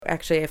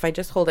actually, if I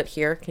just hold it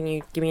here, can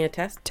you give me a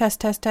test?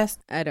 Test.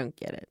 I don't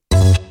get it.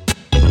 I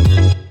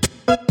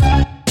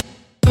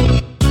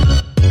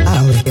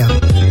don't really care.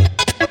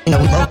 You know,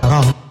 we both are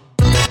wrong.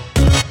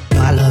 You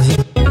know, I love you.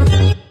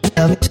 You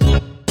love me too.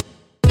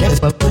 That is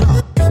what we're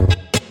on.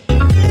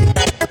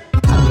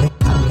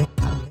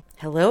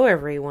 Hello,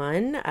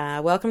 everyone.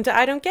 Welcome to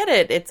I Don't Get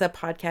It. It's a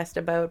podcast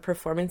about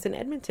performance in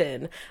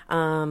Edmonton.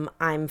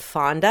 I'm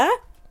Fonda.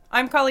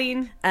 I'm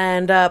Colleen.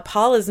 And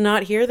Paul is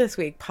not here this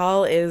week.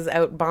 Paul is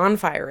out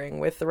bonfiring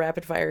with the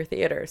Rapid Fire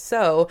Theatre.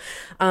 So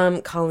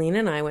Colleen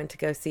and I went to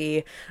go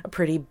see a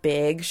pretty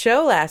big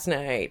show last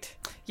night.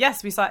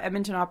 Yes, we saw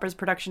Edmonton Opera's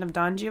production of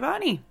Don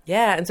Giovanni.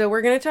 Yeah, and so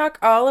we're going to talk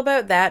all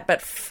about that.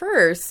 But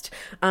first,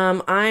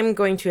 I'm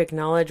going to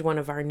acknowledge one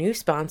of our new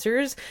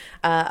sponsors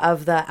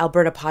of the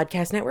Alberta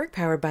Podcast Network,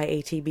 powered by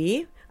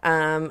ATB,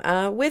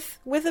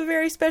 with a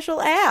very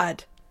special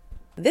ad.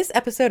 This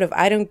episode of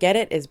I Don't Get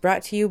It is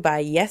brought to you by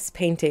Yes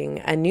Painting,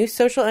 a new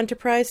social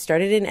enterprise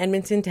started in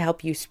Edmonton to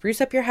help you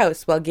spruce up your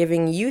house while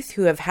giving youth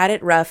who have had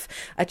it rough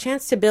a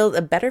chance to build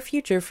a better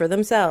future for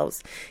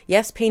themselves.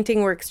 Yes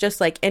Painting works just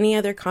like any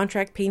other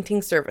contract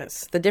painting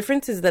service. The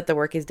difference is that the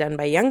work is done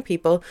by young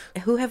people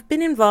who have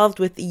been involved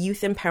with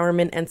youth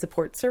empowerment and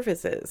support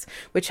services,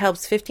 which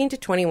helps 15 to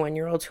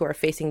 21-year-olds who are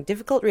facing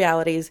difficult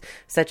realities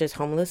such as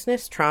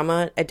homelessness,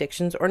 trauma,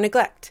 addictions, or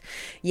neglect.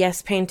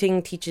 Yes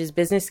Painting teaches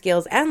business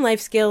skills and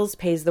life skills,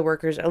 pays the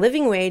workers a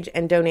living wage,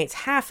 and donates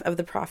half of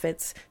the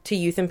profits to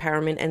youth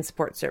empowerment and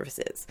support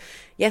services.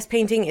 Yes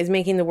Painting is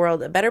making the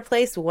world a better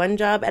place, one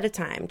job at a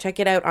time. Check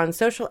it out on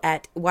social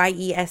at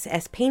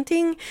YESS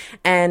Painting,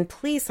 and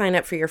please sign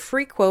up for your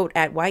free quote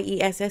at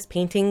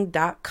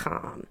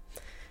yesspainting.com.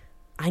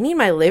 I need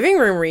my living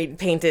room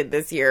repainted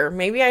this year.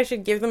 Maybe I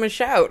should give them a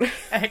shout.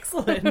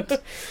 Excellent.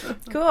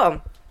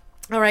 Cool.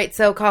 All right,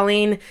 so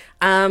Colleen,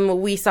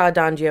 we saw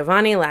Don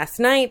Giovanni last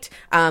night,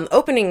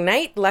 opening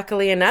night,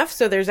 luckily enough,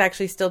 so there's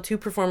actually still 2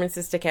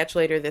 performances to catch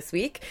later this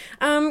week.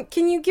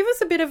 Can you give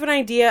us a bit of an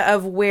idea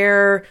of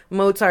where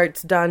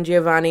Mozart's Don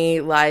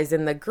Giovanni lies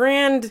in the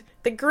grand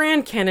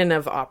canon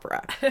of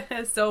opera?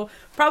 So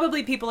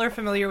probably people are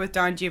familiar with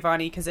Don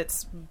Giovanni because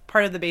it's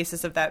part of the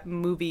basis of that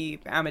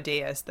movie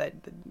Amadeus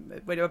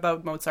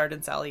about Mozart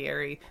and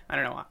Salieri. I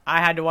don't know.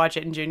 I had to watch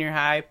it in junior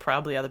high.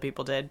 Probably other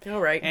people did. All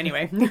right.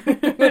 Anyway.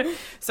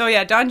 So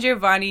yeah, Don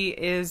Giovanni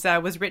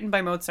was written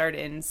by Mozart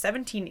in the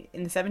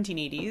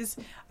 1780s.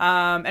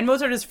 And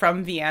Mozart is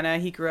from Vienna.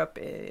 He grew up,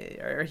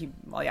 he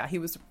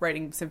was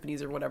writing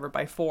symphonies or whatever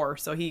by 4.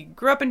 So he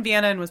grew up in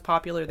Vienna and was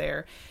popular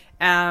there.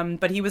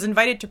 But he was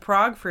invited to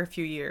Prague for a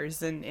few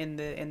years in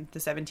the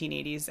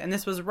 1780s, and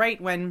this was right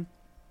when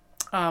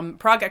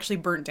Prague actually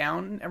burnt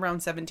down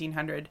around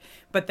 1700,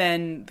 but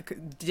then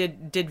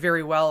did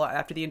very well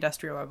after the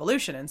Industrial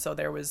Revolution, and so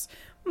there was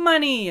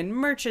money and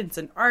merchants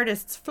and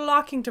artists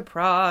flocking to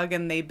Prague,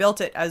 and they built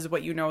it as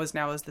what you know is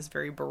now as this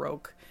very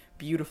Baroque,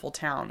 beautiful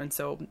town. And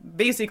so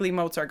basically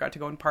Mozart got to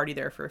go and party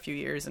there for a few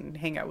years and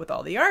hang out with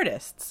all the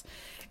artists,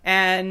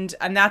 and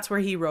that's where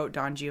he wrote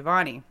Don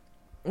Giovanni.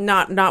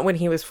 Not when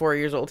he was 4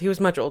 years old. He was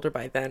much older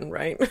by then,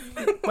 right?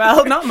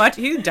 Well, not much.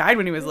 He died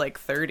when he was like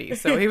 30,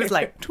 so he was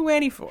like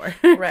 24.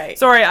 Right.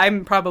 Sorry,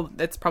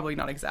 that's probably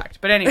not exact,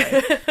 but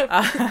anyway.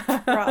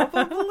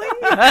 Probably.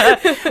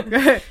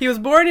 He was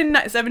born in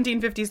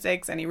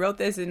 1756, and he wrote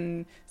this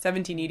in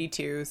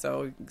 1782,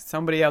 so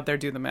somebody out there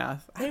do the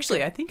math.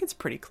 Actually, I think it's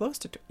pretty close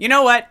to... You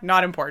know what?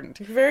 Not important.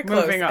 Very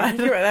close. Moving on.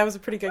 That was a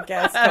pretty good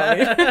guess,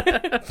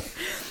 Chloe.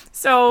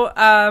 So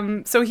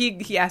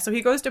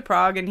he goes to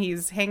Prague, and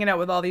he's hanging out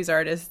with all these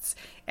artists,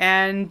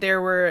 and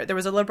there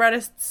was a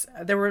librettist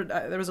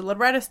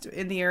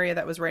in the area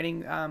that was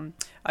writing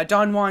a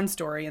Don Juan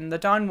story, and the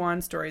Don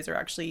Juan stories are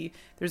actually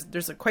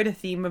there's quite a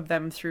theme of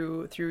them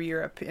through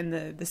Europe in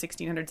the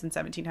 1600s and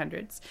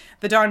 1700s.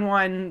 The Don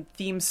Juan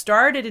theme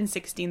started in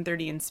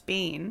 1630 in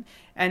Spain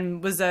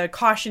and was a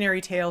cautionary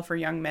tale for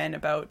young men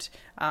about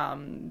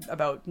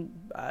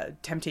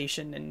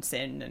temptation and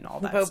sin and all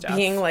that stuff. About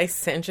being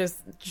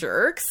licentious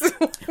jerks?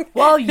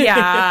 Well,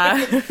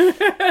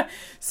 yeah.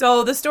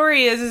 So the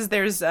story is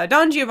there's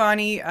Don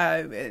Giovanni,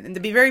 in the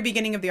very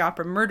beginning of the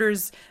opera,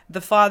 murders the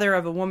father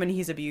of a woman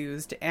he's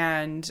abused,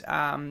 and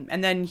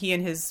then he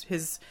and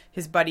his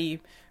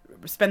buddy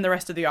spend the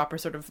rest of the opera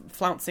sort of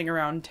flouncing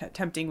around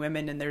tempting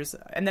women, and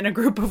then a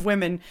group of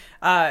women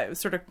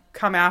sort of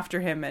come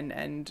after him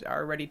and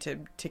are ready to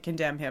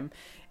condemn him,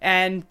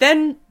 and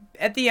then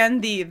at the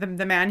end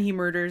the man he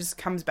murders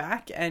comes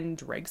back and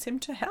drags him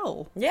to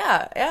hell.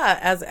 Yeah,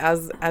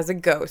 as a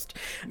ghost.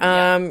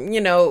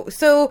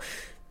 So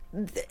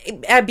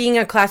at being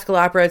a classical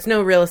opera, it's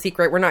no real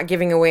secret. We're not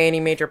giving away any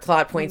major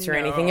plot points or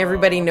anything.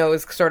 Everybody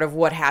knows sort of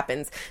what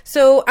happens.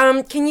 So,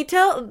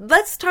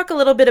 let's talk a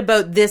little bit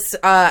about this,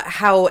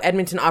 how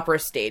Edmonton Opera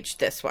staged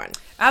this one.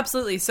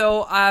 Absolutely.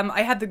 So,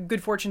 I had the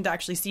good fortune to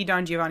actually see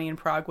Don Giovanni in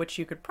Prague, which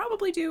you could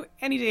probably do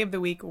any day of the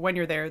week when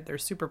you're there. They're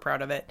super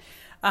proud of it.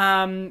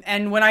 And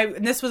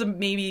this was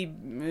maybe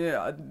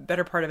a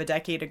better part of a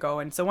decade ago.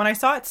 And so when I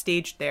saw it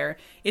staged there,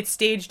 it's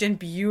staged in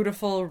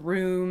beautiful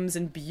rooms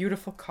and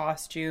beautiful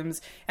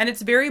costumes. And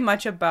it's very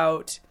much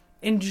about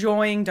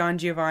enjoying Don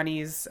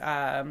Giovanni's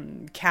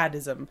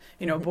cadism.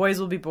 You know, boys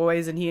will be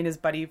boys, and he and his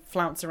buddy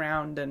flounce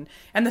around, and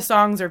the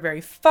songs are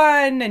very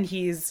fun, and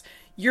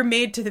you're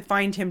made to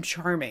find him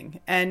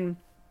charming. And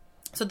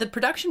so the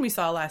production we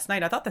saw last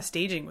night, I thought the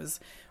staging was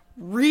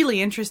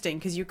really interesting,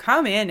 because you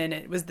come in and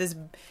it was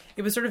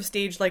sort of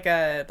staged like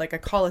a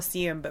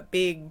coliseum, but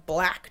big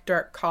black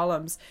dark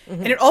columns,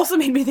 and it also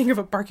made me think of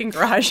a parking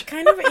garage. It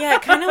kind of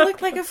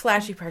looked like a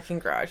flashy parking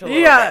garage a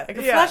little bit. Like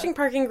a flashing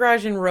parking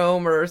garage in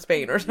Rome or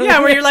Spain or something. Yeah,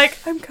 where you're like,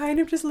 I'm kind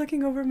of just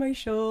looking over my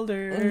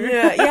shoulder.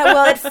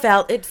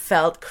 Well, it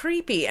felt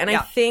creepy, and I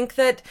think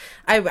that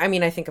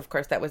I think of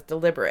course that was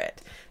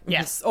deliberate.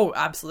 Yes. Oh,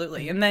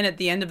 absolutely. And then at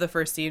the end of the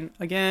first scene,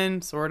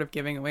 again, sort of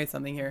giving away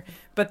something here,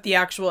 but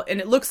and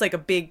it looks like a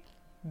big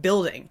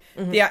building.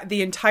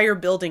 The entire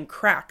building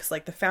cracks,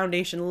 like the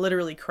foundation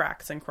literally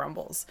cracks and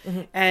crumbles.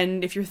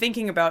 And if you're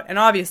thinking about, and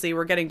obviously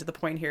we're getting to the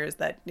point here, is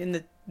that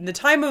in the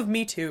time of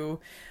Me Too,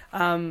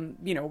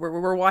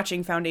 we're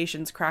watching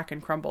foundations crack and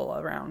crumble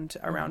around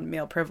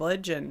male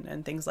privilege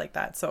and things like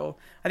that. So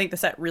I think the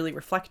set really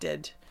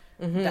reflected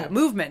that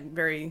movement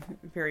very,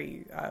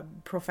 very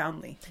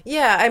profoundly.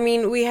 Yeah, I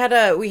mean, we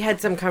had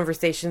some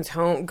conversations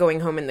going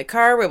home in the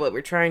car while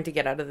we're trying to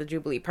get out of the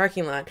Jubilee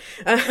parking lot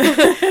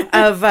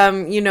of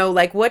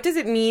like, what does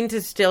it mean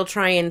to still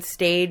try and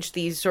stage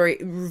these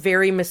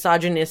very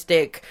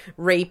misogynistic,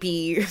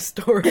 rapey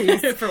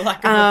stories, for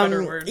lack of a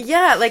better word.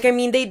 Yeah, like, I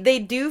mean, they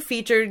do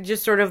feature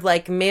just sort of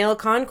like male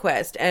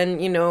conquest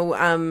and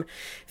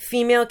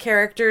female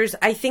characters.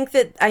 I think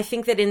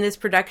that in this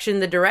production,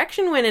 the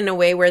direction went in a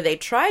way where they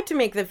tried to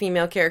make the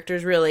female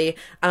characters really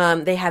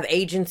they have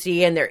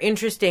agency and they're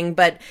interesting,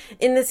 but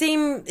in the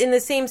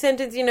same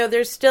sentence,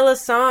 there's still a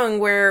song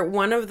where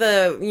one of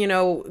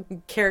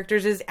the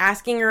characters is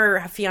asking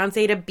her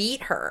fiance to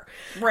beat her,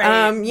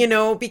 right?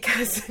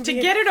 Because to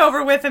get it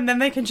over with, and then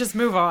they can just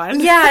move on.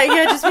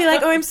 Yeah, just be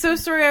like, oh, I'm so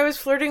sorry, I was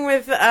flirting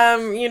with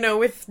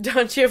with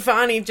Don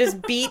Giovanni,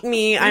 just beat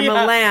me, I'm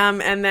a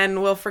lamb, and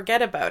then we'll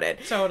forget about it.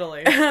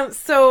 Totally.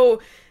 So,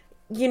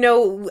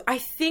 I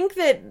think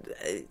that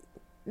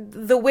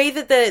the way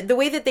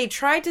that they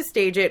tried to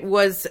stage it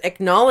was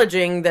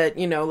acknowledging that,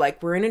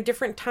 like, we're in a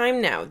different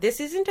time now. This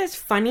isn't as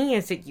funny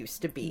as it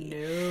used to be.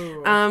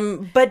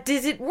 No. But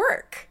does it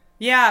work?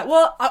 Yeah,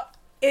 well,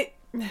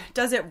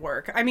 does it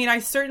work? I mean, I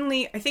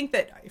think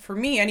that, for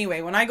me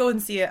anyway, when I go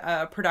and see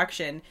a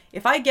production,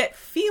 if I get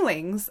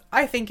feelings,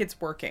 I think it's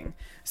working.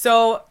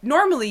 So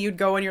normally you'd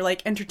go and you're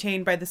like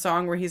entertained by the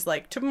song where he's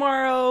like,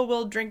 tomorrow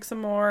we'll drink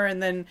some more,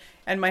 and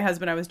my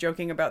husband, I was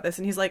joking about this,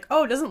 and he's like,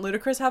 oh, doesn't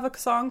Ludacris have a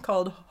song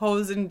called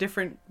Hoes in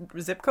Different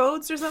Zip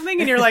Codes or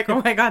something? And you're like,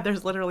 oh my God,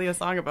 there's literally a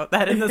song about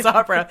that in this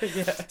opera.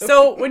 Yeah.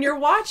 So when you're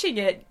watching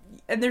it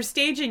and they're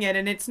staging it,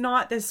 and it's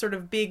not this sort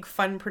of big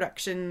fun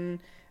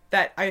production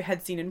that I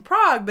had seen in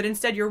Prague, but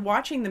instead you're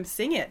watching them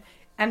sing it,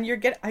 and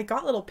I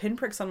got little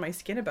pinpricks on my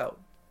skin about,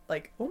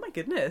 like, oh my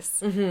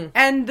goodness.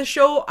 And the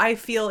show, I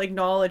feel,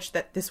 acknowledged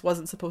that this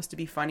wasn't supposed to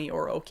be funny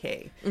or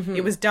okay.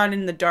 It was done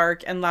in the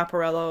dark, and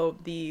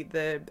Laparello,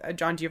 the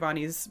John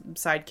Giovanni's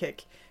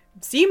sidekick,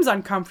 seems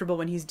uncomfortable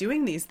when he's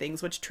doing these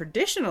things, which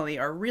traditionally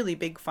are really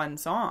big fun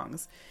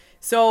songs.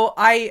 So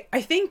I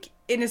think,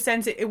 in a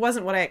sense, it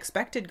wasn't what I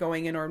expected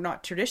going in, or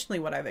not traditionally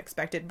what I've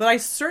expected, but I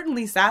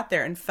certainly sat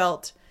there and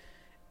felt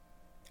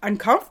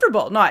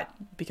uncomfortable, not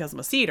because I'm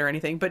a seat or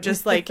anything, but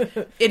just like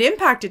it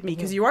impacted me,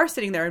 because you are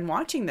sitting there and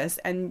watching this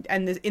and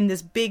this, in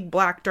this big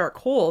black dark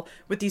hole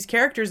with these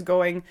characters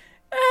going,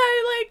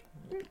 I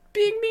like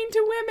being mean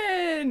to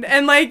women,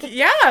 and like,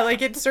 yeah,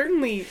 like, it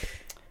certainly,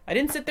 I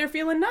didn't sit there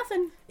feeling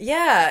nothing.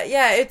 Yeah,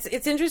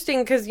 it's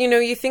interesting because,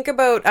 you think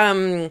about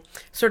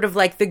sort of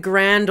like the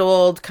grand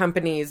old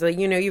companies, like,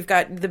 you've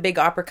got the big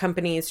opera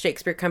companies,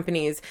 Shakespeare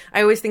companies.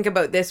 I always think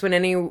about this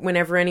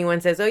whenever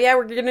anyone says, oh yeah,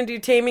 we're going to do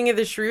Taming of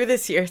the Shrew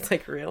this year. It's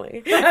like,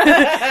 really?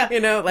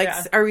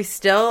 Yeah. Are we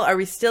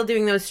still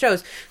doing those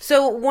shows?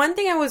 So one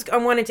thing I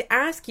wanted to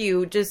ask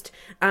you, just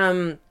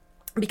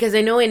because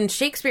I know in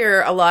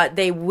Shakespeare a lot,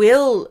 they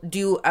will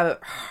do a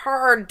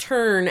hard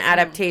turn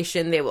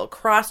adaptation. They will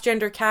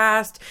cross-gender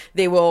cast.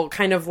 They will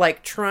kind of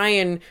like try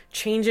and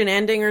change an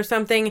ending or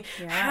something.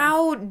 Yeah.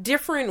 How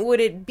different would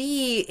it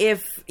be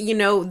if,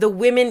 the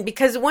women,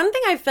 because one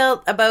thing I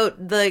felt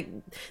about the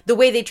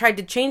way they tried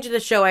to change the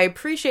show, I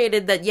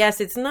appreciated that,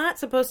 yes, it's not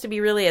supposed to be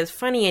really as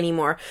funny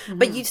anymore,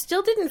 but you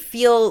still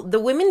the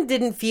women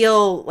didn't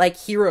feel like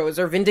heroes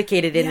or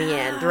vindicated in the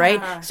end,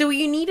 right? So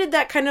you needed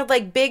that kind of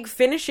like big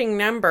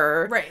finishing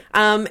number. Right.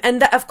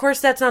 And of course,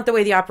 that's not the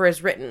way the opera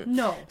is written.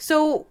 No.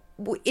 So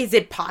is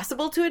it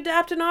possible to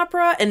adapt an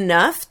opera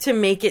enough to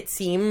make it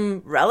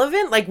seem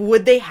relevant? Like,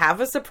 would they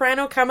have a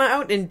soprano come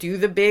out and do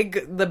the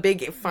big final... The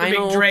big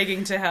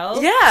dragging to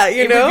hell? Yeah,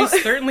 it would be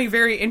certainly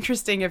very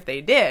interesting if they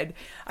did.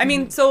 I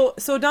mean, so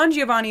Don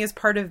Giovanni is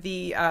part of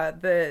the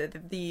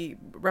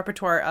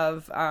repertoire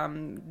of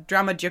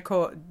Drama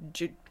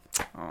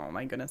oh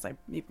my goodness, I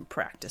even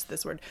practiced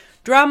this word.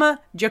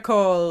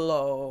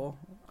 Drammageddon.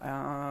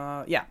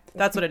 Yeah,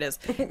 that's what it is.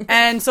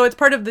 And so it's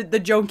part of the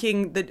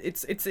joking, that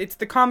it's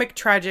the comic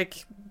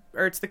tragic,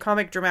 or it's the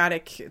comic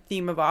dramatic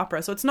theme of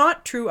opera. So it's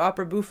not true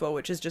opera buffo,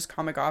 which is just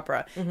comic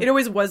opera. It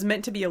always was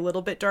meant to be a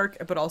little bit dark,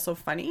 but also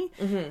funny.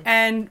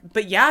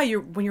 But yeah,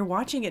 when you're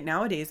watching it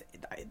nowadays,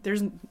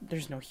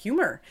 there's no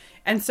humor.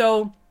 And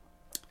so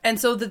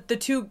the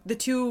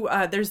two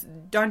there's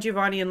Don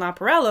Giovanni and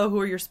Laparello,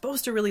 who you're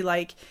supposed to really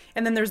like,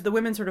 and then there's the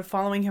women sort of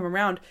following him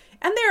around,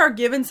 and they are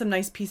given some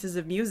nice pieces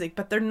of music,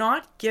 but they're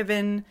not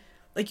given,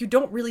 like, you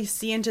don't really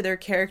see into their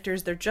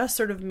characters. They're just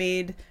sort of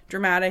made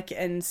dramatic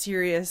and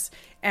serious.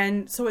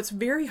 And so it's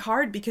very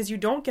hard, because you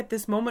don't get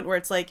this moment where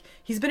it's like,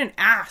 he's been an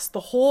ass the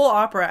whole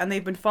opera and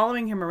they've been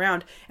following him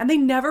around, and they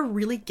never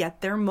really get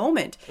their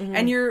moment.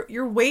 And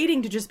you're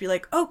waiting to just be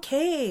like,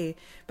 okay.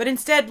 But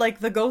instead,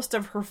 like, the ghost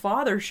of her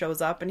father shows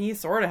up and he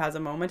sort of has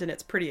a moment, and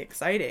it's pretty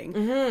exciting.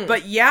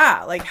 But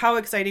yeah, like, how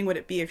exciting would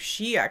it be if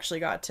she actually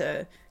got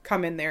to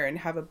come in there and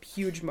have a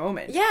huge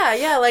moment?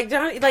 Yeah,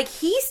 like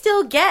he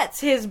still gets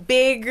his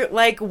big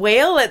like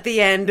wail at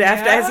the end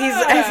after as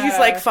he's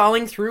like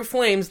falling through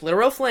flames,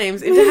 literal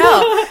flames, into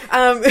hell.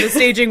 The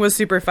staging was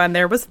super fun.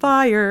 There was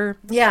fire.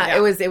 Yeah, it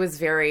was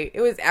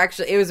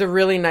a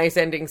really nice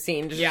ending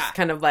scene. Just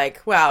kind of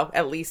like, wow,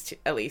 at least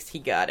he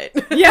got it.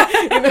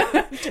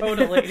 Yeah,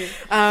 totally.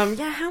 How many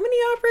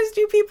operas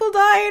do people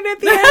die in at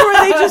the end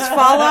where they just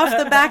fall off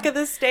the back of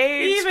the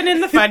stage? Even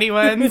in the funny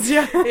ones.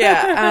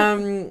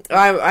 Yeah.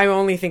 I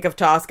only think of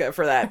Tosca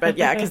for that, but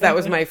yeah, because that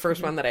was my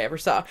first one that I ever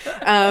saw.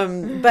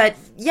 But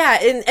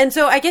yeah, and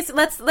so I guess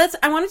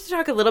I wanted to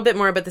talk a little bit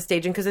more about the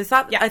staging, because I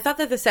thought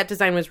that the set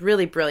design was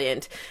really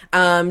brilliant.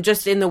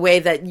 Just in the way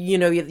that,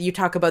 you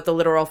talk about the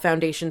literal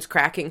foundations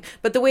cracking,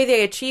 but the way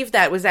they achieved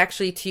that was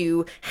actually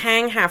to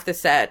hang half the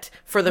set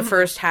for the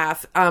first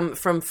half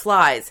from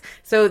flies.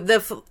 So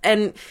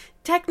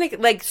technically,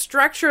 like,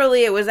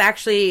 structurally,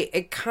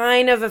 it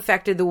kind of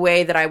affected the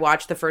way that I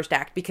watched the first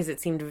act, because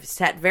it seemed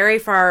set very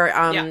far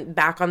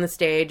back on the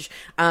stage.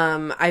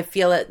 I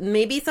feel that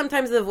maybe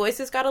sometimes the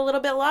voices got a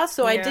little bit lost,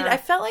 so I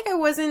felt like I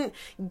wasn't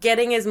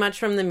getting as much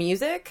from the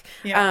music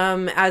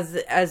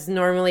as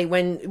normally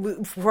when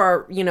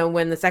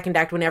the second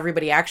act, when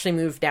everybody actually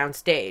moved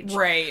downstage.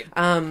 Right.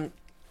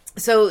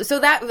 So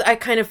that I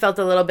kind of felt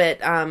a little bit,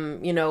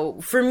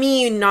 for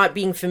me, not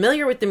being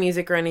familiar with the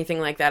music or anything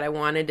like that, I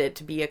wanted it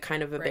to be a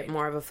kind of a bit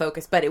more of a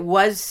focus, but it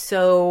was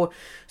so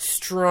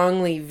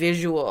strongly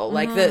visual.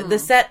 Like the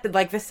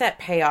set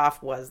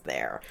payoff was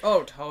there.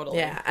 Oh, totally.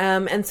 Yeah.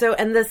 And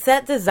the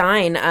set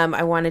design,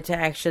 I wanted to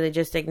actually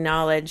just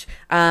acknowledge,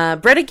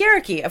 Breda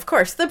Garricky, of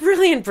course, the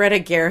brilliant Breda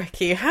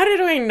Garricky. How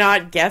did I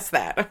not guess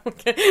that?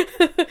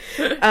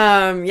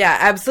 Yeah,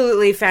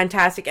 absolutely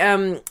fantastic.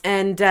 And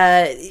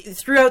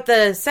throughout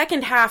the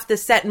second half, the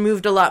set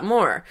moved a lot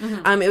more.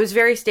 It was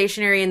very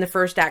stationary in the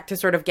first act to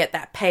sort of get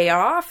that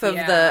payoff of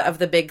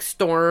the big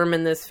storm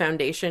and this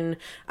foundation,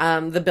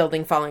 the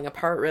building falling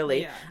apart,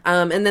 really.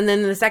 And then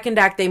in the second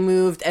act, they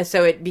moved,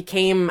 so it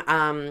became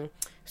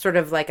sort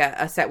of like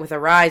a set with a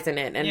rise in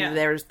it, and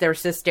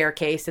there's this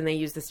staircase, and they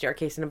use the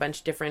staircase in a bunch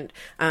of different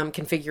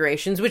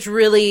configurations, which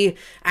really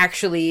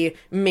actually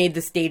made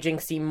the staging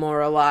seem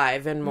more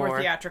alive and more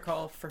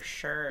theatrical, for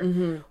sure.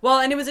 Well,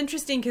 and it was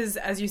interesting because,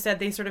 as you said,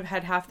 they sort of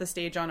had half the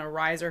stage on a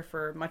riser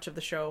for much of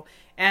the show,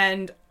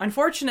 and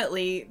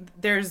unfortunately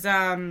there's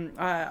Don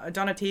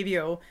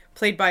Ottavio,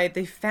 played by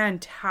the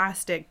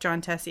fantastic John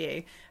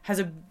Tessier, has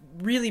a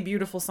really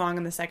beautiful song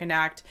in the second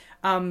act,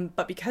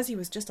 but because he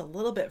was just a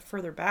little bit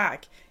further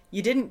back,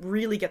 you didn't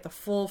really get the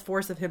full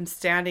force of him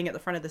standing at the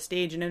front of the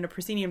stage. And in a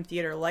proscenium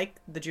theater like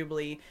the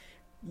Jubilee,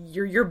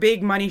 your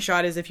big money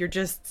shot is if you're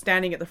just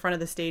standing at the front of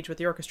the stage with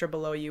the orchestra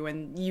below you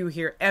and you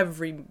hear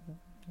every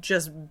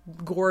just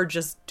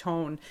gorgeous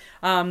tone.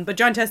 But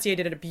John Tessier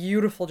did a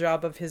beautiful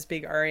job of his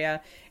big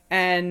aria,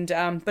 and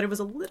but it was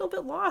a little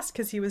bit lost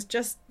because he was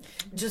just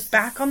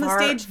back on the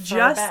stage,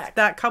 just back.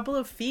 That couple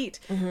of feet.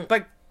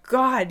 But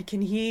God,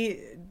 can he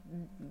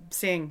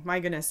sing, my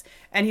goodness.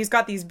 And he's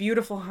got these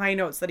beautiful high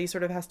notes that he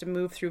sort of has to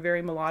move through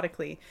very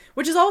melodically,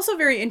 which is also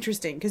very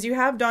interesting because you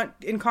have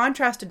in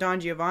contrast to Don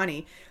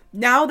Giovanni,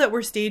 now that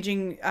we're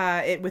staging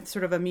it with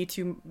sort of a Me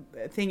Too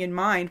thing in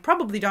mind,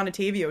 probably Don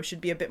Ottavio should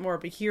be a bit more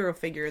of a hero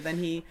figure than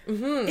he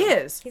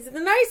is. He's the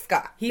nice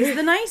guy. He's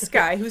the nice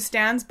guy who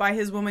stands by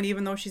his woman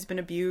even though she's been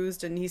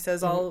abused, and he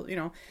says, I'll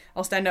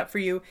stand up for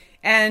you.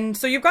 And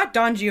so you've got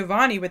Don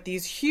Giovanni with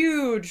these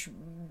huge,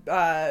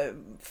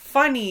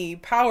 funny,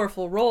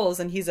 powerful roles,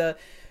 and he's a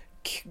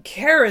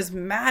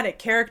charismatic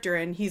character,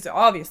 and he's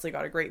obviously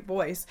got a great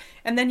voice.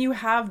 And then you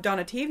have Don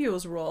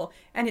Ottavio's role,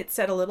 and it's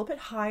set a little bit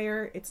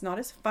higher. It's not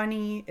as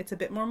funny. It's a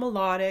bit more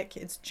melodic.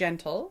 It's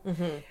gentle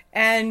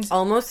and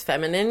almost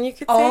feminine. You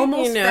could say,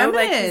 almost feminine.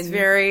 Like he's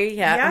very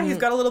he's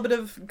got a little bit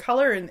of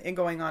color in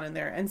going on in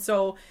there, and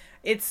so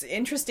it's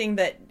interesting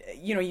that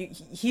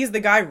he's the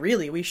guy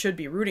really we should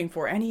be rooting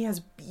for, and he has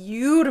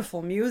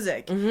beautiful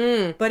music,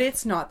 but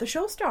it's not the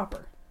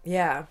showstopper.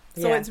 Yeah.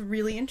 So yeah. it's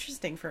really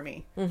interesting for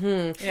me.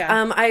 Mm-hmm.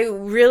 Yeah. I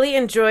really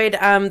enjoyed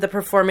the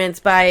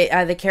performance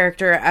by the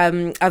character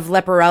of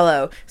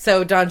Leporello,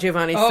 so Don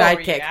Giovanni's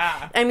sidekick.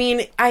 Yeah. I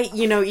mean,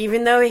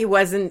 even though he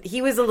was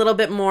a little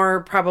bit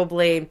more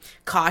probably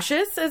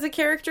cautious as a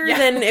character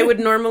than it would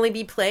normally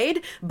be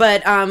played,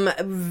 but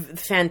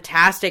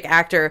fantastic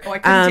actor. Oh, I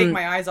couldn't take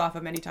my eyes off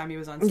him anytime he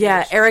was on stage.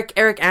 Yeah, Eric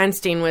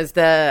Anstine was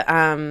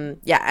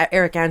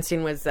Eric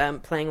Anstine was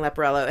playing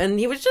Leporello, and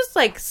he was just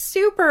like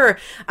super.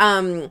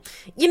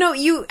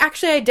 You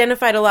actually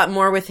identified a lot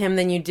more with him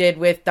than you did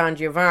with Don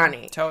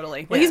Giovanni.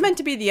 Totally. Well, he's meant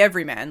to be the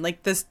everyman.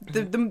 Like this,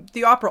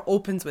 the opera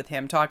opens with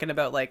him talking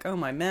about like, oh,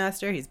 my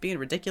master, he's being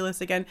ridiculous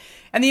again.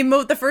 And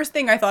the first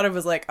thing I thought of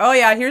was like, oh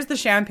yeah, here's the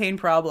champagne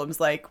problems.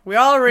 Like we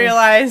all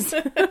realize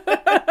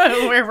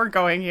where we're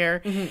going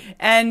here.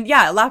 And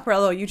yeah,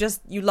 Leporello,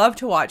 you love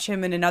to watch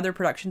him. And in other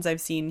productions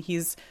I've seen,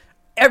 he's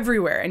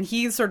everywhere, and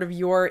he's sort of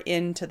your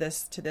into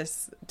this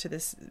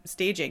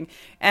staging.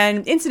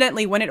 And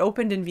incidentally, when it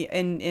opened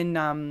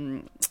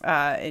when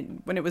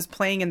it was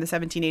playing in the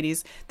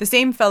 1780s, the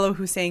same fellow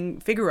who sang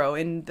Figaro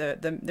in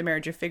the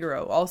Marriage of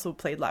Figaro also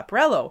played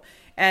Leporello.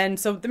 And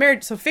so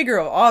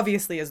Figaro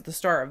obviously is the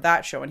star of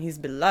that show, and he's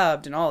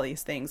beloved and all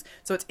these things.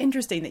 So it's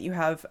interesting that you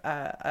have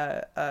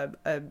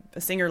a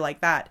singer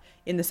like that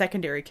in the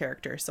secondary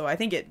character. So I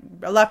think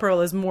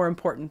Leporello is more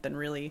important than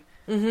really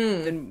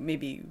than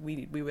maybe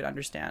we would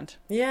understand.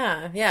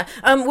 Yeah.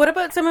 What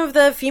about some of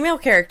the female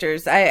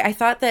characters? I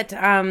thought that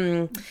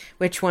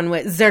which one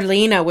was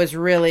Zerlina was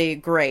really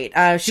great.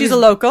 She's a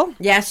local.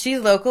 Yes, she's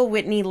local.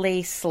 Whitney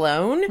Leigh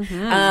Sloan.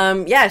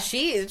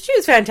 She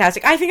was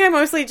fantastic. I think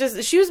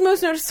she was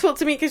most noticeable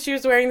to me because she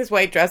was wearing this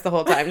white dress the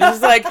whole time. She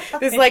was like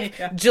this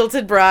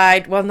jilted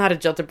bride. Well, not a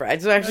jilted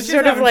bride. So actually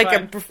sort of like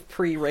a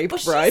pre-rape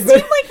bride. She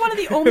seemed like one of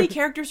the only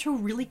characters who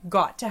really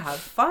got to have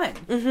fun.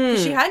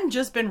 She hadn't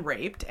just been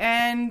raped,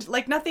 and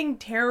like nothing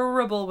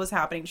terrible was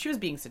happening. She was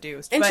being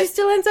seduced, and she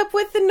still ends up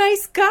with the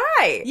nice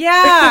guy.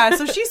 Yeah,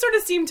 so she sort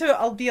of seemed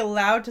to be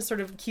allowed to sort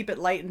of keep it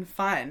light and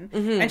fun.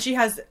 And she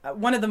has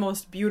one of the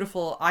most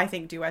beautiful, I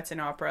think, duets in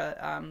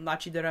opera, La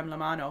Ci darem la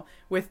mano,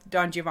 with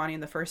Don Giovanni in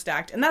the first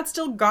act, and that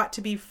still got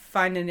to be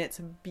fun, and it's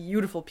a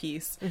beautiful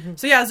piece.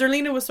 So yeah,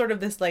 Zerlina was sort of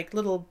this like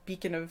little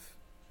beacon of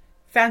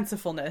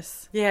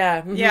fancifulness.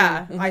 I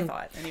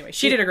thought. Anyway,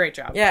 she did a great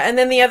job. Yeah, and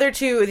then the other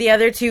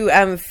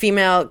two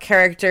female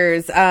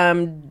characters,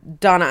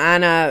 Donna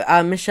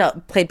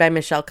Anna, played by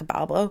Michelle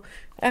Capalbo.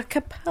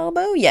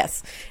 Capalbo,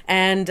 yes,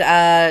 and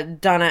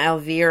Donna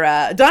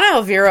Elvira. Donna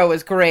Elvira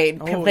was great,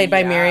 played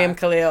by Miriam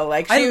Khalil.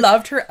 Like I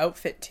loved her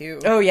outfit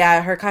too. Oh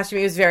yeah, her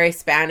costume was very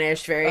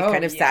Spanish, very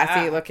kind of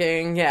sassy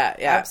looking. Yeah,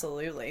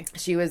 absolutely.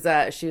 She was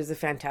a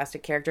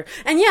fantastic character,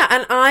 and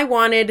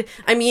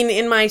I mean,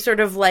 in my sort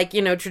of like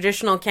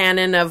traditional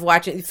canon of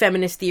watching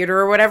feminist theater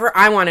or whatever,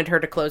 I wanted her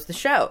to close the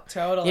show.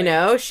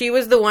 Totally. She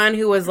was the one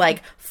who was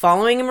like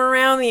following him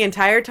around the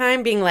entire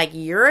time, being like,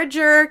 "You're a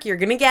jerk, you're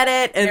gonna get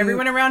it," and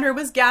everyone around her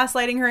was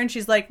gaslighting her, and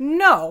she's like,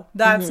 no,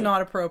 that's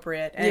not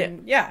appropriate.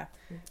 And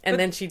and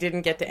then she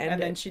didn't get to end it.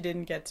 And then she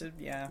didn't get to,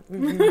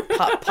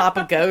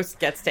 Papa Ghost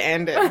gets to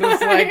end it. It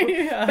was like,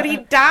 but he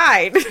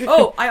died.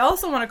 Oh, I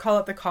also want to call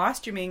out the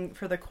costuming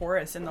for the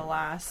chorus in the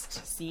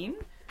last scene.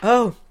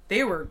 Oh.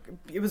 It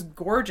was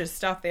gorgeous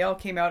stuff. They all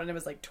came out, and it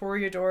was like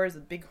toreadors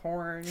with big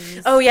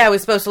horns. Oh yeah, it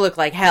was supposed to look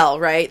like hell,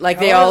 right? Like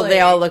they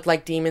all looked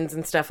like demons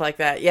and stuff like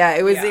that. Yeah,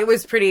 it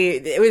was pretty.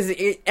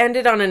 It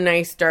ended on a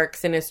nice, dark,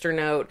 sinister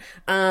note.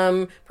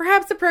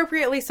 Perhaps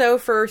appropriately so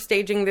for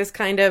staging this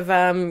kind of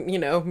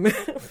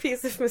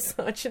piece of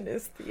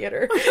misogynist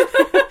theater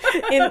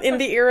in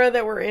the era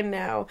that we're in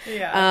now.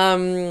 Yeah.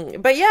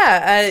 But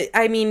yeah,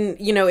 I mean,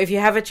 if you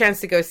have a chance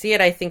to go see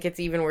it, I think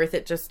it's even worth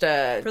it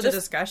for the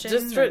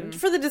discussion,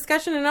 for the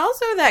discussion, and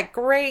also that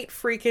great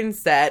freaking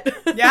set.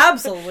 Yeah,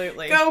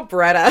 absolutely. Go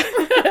Bretta.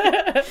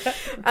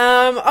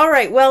 All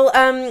right. Well,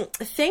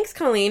 thanks,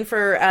 Colleen,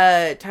 for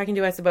talking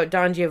to us about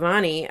Don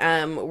Giovanni.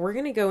 We're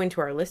going to go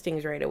into our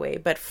listings right away,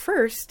 but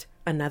first,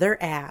 another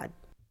ad.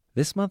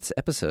 This month's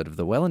episode of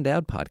the Well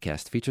Endowed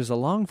podcast features a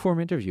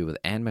long-form interview with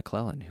Anne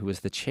McClellan, who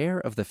is the chair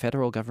of the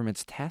federal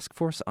government's Task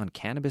Force on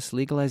Cannabis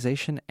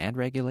Legalization and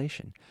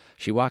Regulation.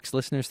 She walks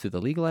listeners through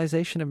the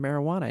legalization of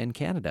marijuana in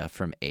Canada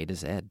from A to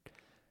Z.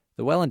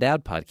 The Well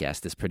Endowed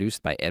podcast is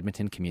produced by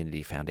Edmonton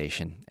Community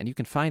Foundation, and you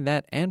can find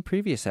that and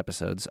previous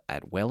episodes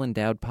at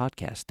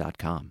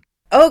wellendowedpodcast.com.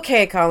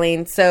 Okay,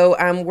 Colleen. So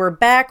we're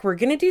back. We're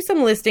going to do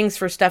some listings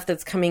for stuff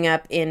that's coming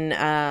up in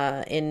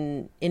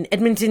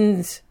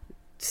Edmonton's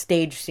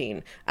stage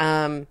scene.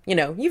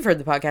 You've heard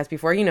the podcast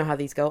before. You know how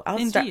these go.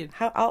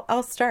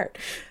 I'll start.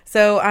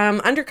 So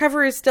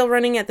Undercover is still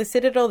running at the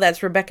Citadel.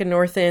 That's Rebecca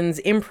Northen's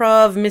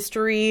improv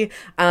mystery,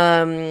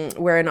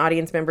 where an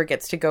audience member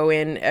gets to go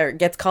in or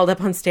gets called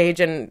up on stage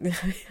and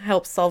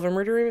help solve a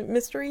murder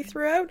mystery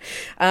throughout.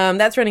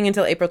 That's running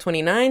until April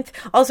 29th.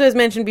 Also, as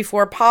mentioned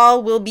before,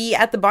 Paul will be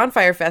at the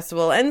Bonfire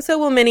Festival, and so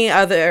will many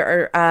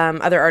other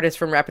artists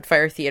from Rapid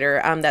Fire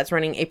Theatre. That's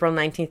running April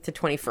 19th to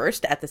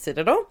 21st at the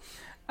Citadel.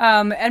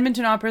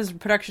 Edmonton Opera's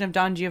production of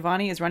Don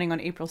Giovanni is running on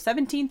April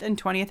 17th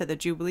and 20th at the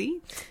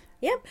Jubilee.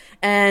 Yep.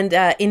 And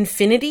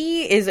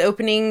Infinity is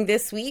opening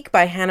this week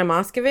by Hannah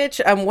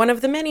Moscovich, one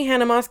of the many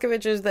Hannah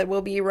Moscoviches that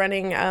will be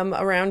running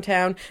around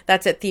town.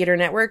 That's at Theatre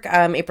Network,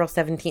 April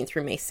 17th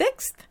through May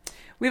 6th.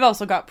 We've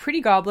also got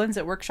Pretty Goblins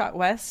at Workshop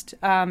West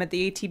at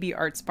the ATB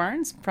Arts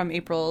Barns from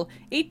April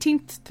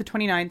 18th to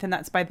 29th, and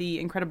that's by the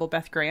incredible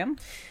Beth Graham.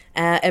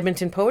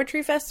 Edmonton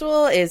Poetry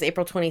Festival is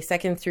April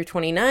 22nd through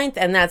 29th,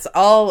 and that's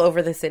all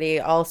over the city.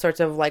 All sorts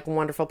of like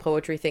wonderful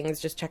poetry things.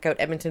 Just check out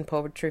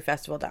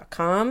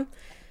edmontonpoetryfestival.com.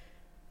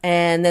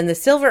 And then the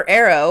Silver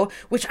Arrow,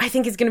 which I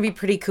think is going to be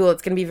pretty cool.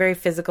 It's going to be very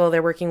physical.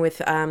 They're working with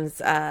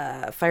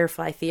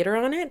Firefly Theatre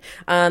on it.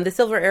 The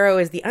Silver Arrow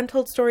is the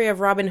untold story of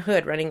Robin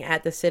Hood, running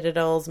at the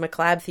Citadel's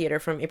McLeod Theatre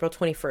from April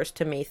 21st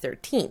to May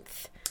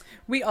 13th.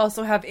 We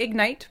also have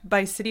Ignite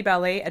by City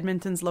Ballet,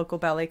 Edmonton's local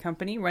ballet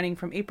company, running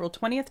from April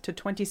 20th to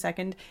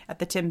 22nd at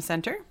the Tim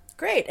Centre.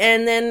 Great.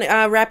 And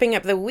then wrapping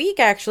up the week,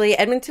 actually,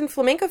 Edmonton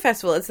Flamenco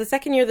Festival. It's the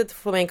second year that the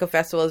Flamenco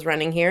Festival is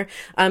running here.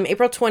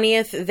 April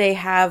 20th, they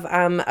have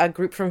a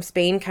group from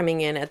Spain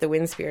coming in at the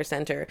Winspear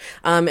Center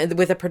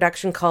with a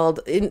production called,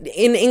 in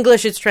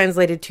English, it's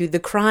translated to The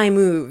Cry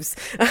Moves.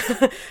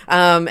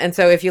 And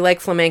so if you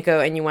like flamenco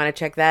and you want to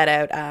check that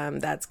out,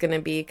 that's going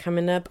to be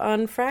coming up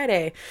on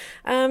Friday.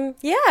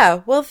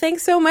 Yeah. Well,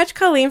 thanks so much,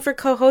 Colleen, for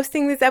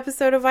co-hosting this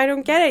episode of I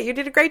Don't Get It. You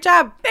did a great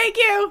job. Thank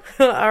you.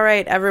 All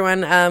right,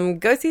 everyone.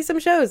 Go see some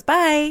shows.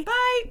 Bye.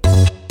 Bye.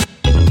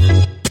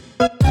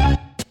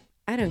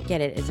 I Don't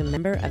Get It is a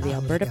member of the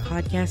Alberta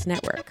Podcast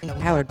Network,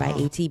 powered by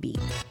ATB.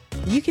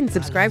 You can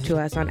subscribe to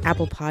us on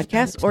Apple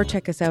Podcasts or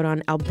check us out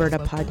on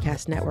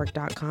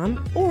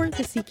albertapodcastnetwork.com or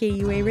the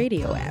CKUA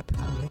radio app.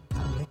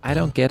 I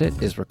Don't Get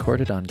It is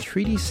recorded on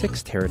Treaty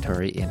 6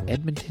 territory in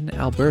Edmonton,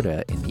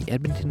 Alberta, in the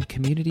Edmonton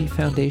Community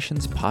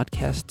Foundation's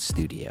podcast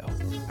studio.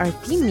 Our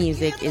theme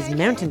music is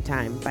Mountain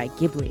Time by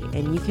Ghibli,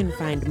 and you can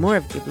find more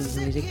of Ghibli's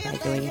music by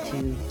going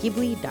to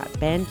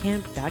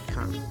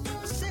ghibli.bandcamp.com.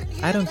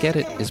 I Don't Get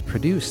It is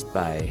produced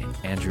by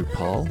Andrew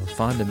Paul,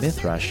 Fonda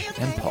Mithrush,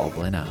 and Paul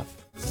Blenov.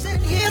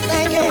 Sit here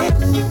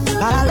thinking,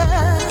 I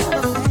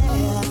love